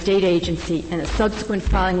by the state agency and a subsequent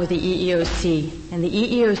filing with the EEOC, and the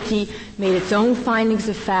EEOC made its own findings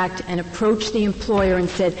of fact and approached the employer and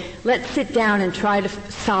said, let's sit down and try to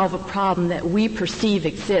solve a problem that we perceive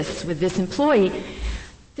exists with this employee,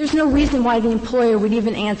 There's no reason why the employer would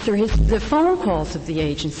even answer the phone calls of the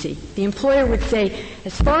agency. The employer would say,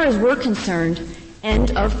 as far as we're concerned,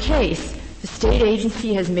 end of case. The state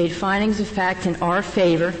agency has made findings of fact in our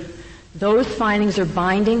favor. Those findings are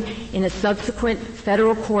binding in a subsequent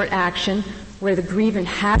federal court action where the grievant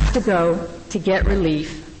has to go to get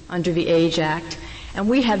relief under the Age Act, and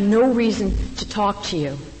we have no reason to talk to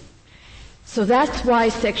you. So that's why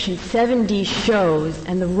Section 7D shows,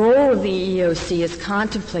 and the role of the EEOC as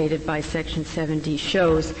contemplated by Section 7D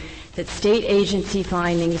shows, that state agency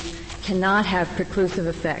findings cannot have preclusive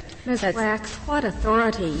effect. Ms. Wax, what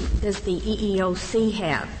authority does the EEOC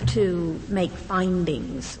have to make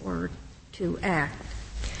findings or to act?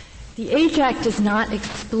 The Age Act does not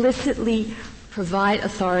explicitly provide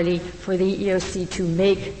authority for the EEOC to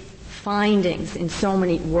make findings in so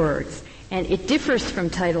many words. And it differs from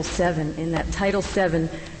Title VII in that Title VII,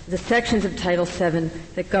 the sections of Title VII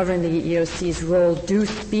that govern the EEOC's role do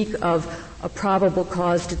speak of a probable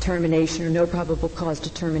cause determination or no probable cause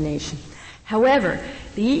determination. However,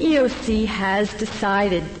 the EEOC has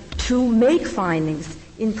decided to make findings.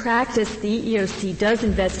 In practice, the EEOC does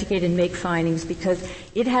investigate and make findings because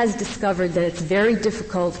it has discovered that it's very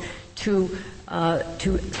difficult to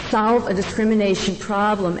solve a discrimination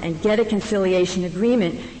problem and get a conciliation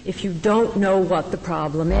agreement if you don't know what the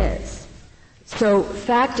problem is. So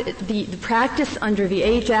the practice under the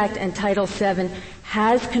Age Act and Title VII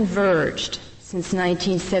has converged since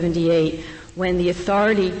 1978 when the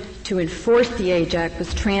authority to enforce the Age Act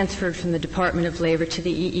was transferred from the Department of Labor to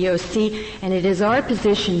the EEOC, and it is our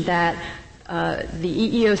position that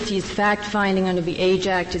the EEOC's fact-finding under the Age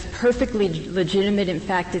Act is perfectly legitimate. In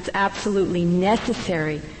fact, it's absolutely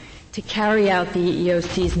necessary to carry out the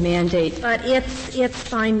EEOC's mandate. But its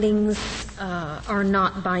findings are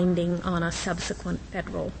not binding on a subsequent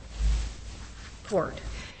federal court.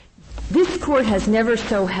 This court has never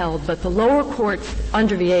so held, but the lower courts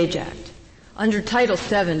under the Age Act, under Title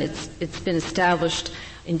VII, it's been established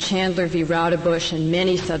in Chandler v. Raudebusch and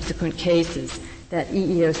many subsequent cases that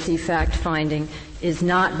EEOC fact-finding is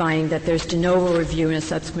not binding, that there's de novo review in a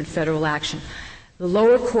subsequent federal action. The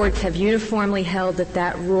lower courts have uniformly held that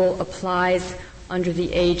that rule applies under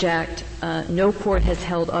the Age Act. No court has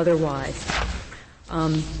held otherwise.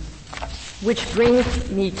 Which brings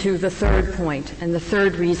me to the third point, and the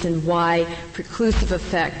third reason why preclusive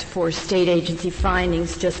effect for state agency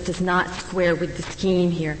findings just does not square with the scheme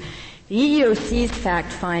here. The EEOC's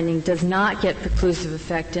fact-finding does not get preclusive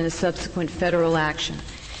effect in a subsequent federal action.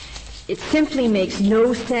 It simply makes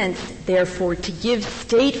no sense, therefore, to give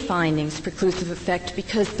state findings preclusive effect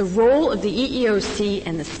because the role of the EEOC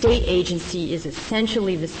and the state agency is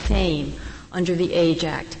essentially the same under the Age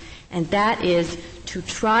Act, and that is to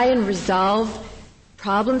try and resolve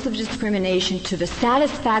problems of discrimination to the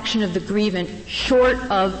satisfaction of the grievant short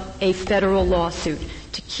of a federal lawsuit,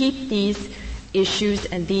 to keep these issues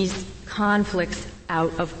and these conflicts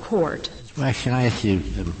out of court. Well, can I ask you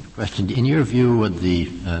a question? In your view, would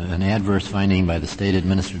an adverse finding by the state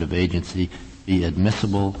administrative agency be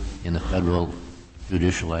admissible in the federal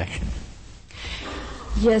judicial action?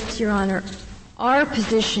 Yes, Your Honor. Our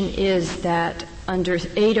position is that under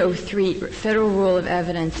 803, Federal Rule of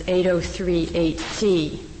Evidence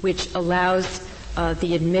 803-8C, which allows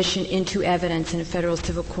the admission into evidence in a federal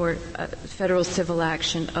civil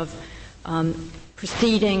action of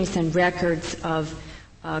proceedings and records of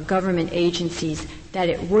government agencies, that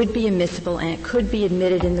it would be admissible and it could be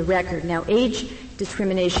admitted in the record. Now, age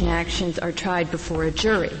discrimination actions are tried before a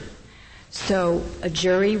jury. So a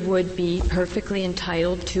jury would be perfectly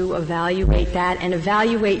entitled to evaluate that and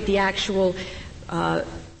evaluate the actual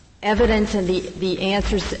evidence and the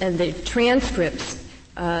answers and the transcripts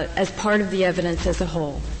as part of the evidence as a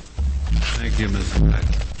whole. Thank you, Ms. Black.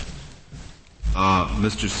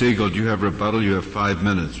 Mr. Siegel, do you have rebuttal? You have 5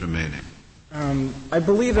 minutes remaining. I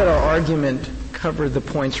believe that our argument covered the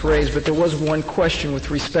points raised, but there was one question with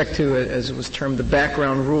respect to, as it was termed, the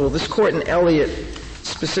background rule. This court in Elliott,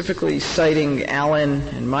 specifically citing Allen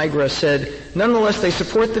and Migra, said, nonetheless, they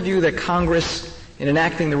support the view that Congress, in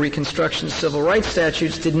enacting the Reconstruction Civil Rights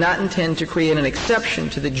statutes, did not intend to create an exception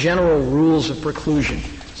to the general rules of preclusion.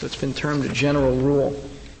 So it's been termed a general rule.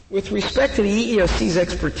 With respect to the EEOC's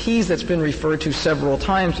expertise that's been referred to several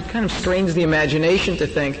times, it kind of strains the imagination to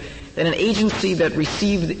think that an agency that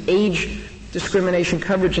received age discrimination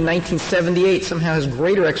coverage in 1978 somehow has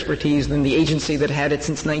greater expertise than the agency that had it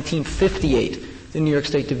since 1958, the New York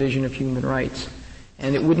State Division of Human Rights.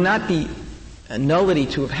 And it would not be a nullity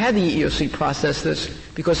to have had the EEOC process this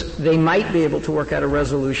because they might be able to work out a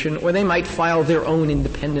resolution or they might file their own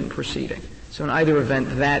independent proceeding. So in either event,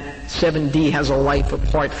 that 7D has a life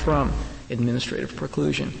apart from administrative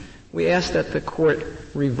preclusion. We ask that the Court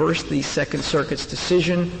reverse the Second Circuit's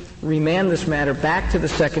decision, remand this matter back to the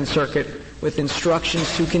Second Circuit with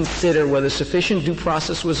instructions to consider whether sufficient due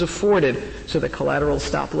process was afforded so that collateral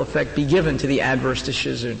estoppel effect be given to the adverse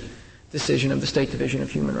decision of the State Division of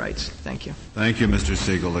Human Rights. Thank you. Thank you, Mr.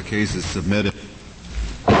 Siegel. The case is submitted.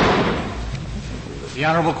 The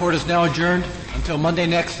Honorable Court is now adjourned until Monday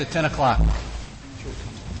next at 10 o'clock.